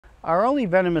Our only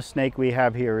venomous snake we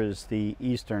have here is the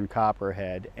eastern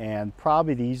copperhead, and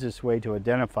probably the easiest way to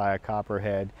identify a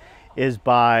copperhead is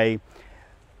by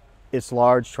its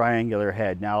large triangular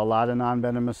head. Now, a lot of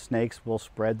non-venomous snakes will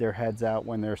spread their heads out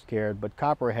when they're scared, but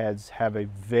copperheads have a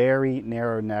very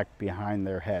narrow neck behind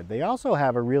their head. They also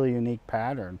have a really unique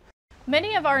pattern.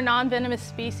 Many of our non-venomous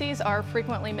species are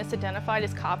frequently misidentified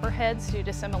as copperheads due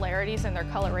to similarities in their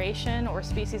coloration or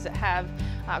species that have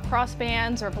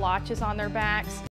crossbands or blotches on their backs.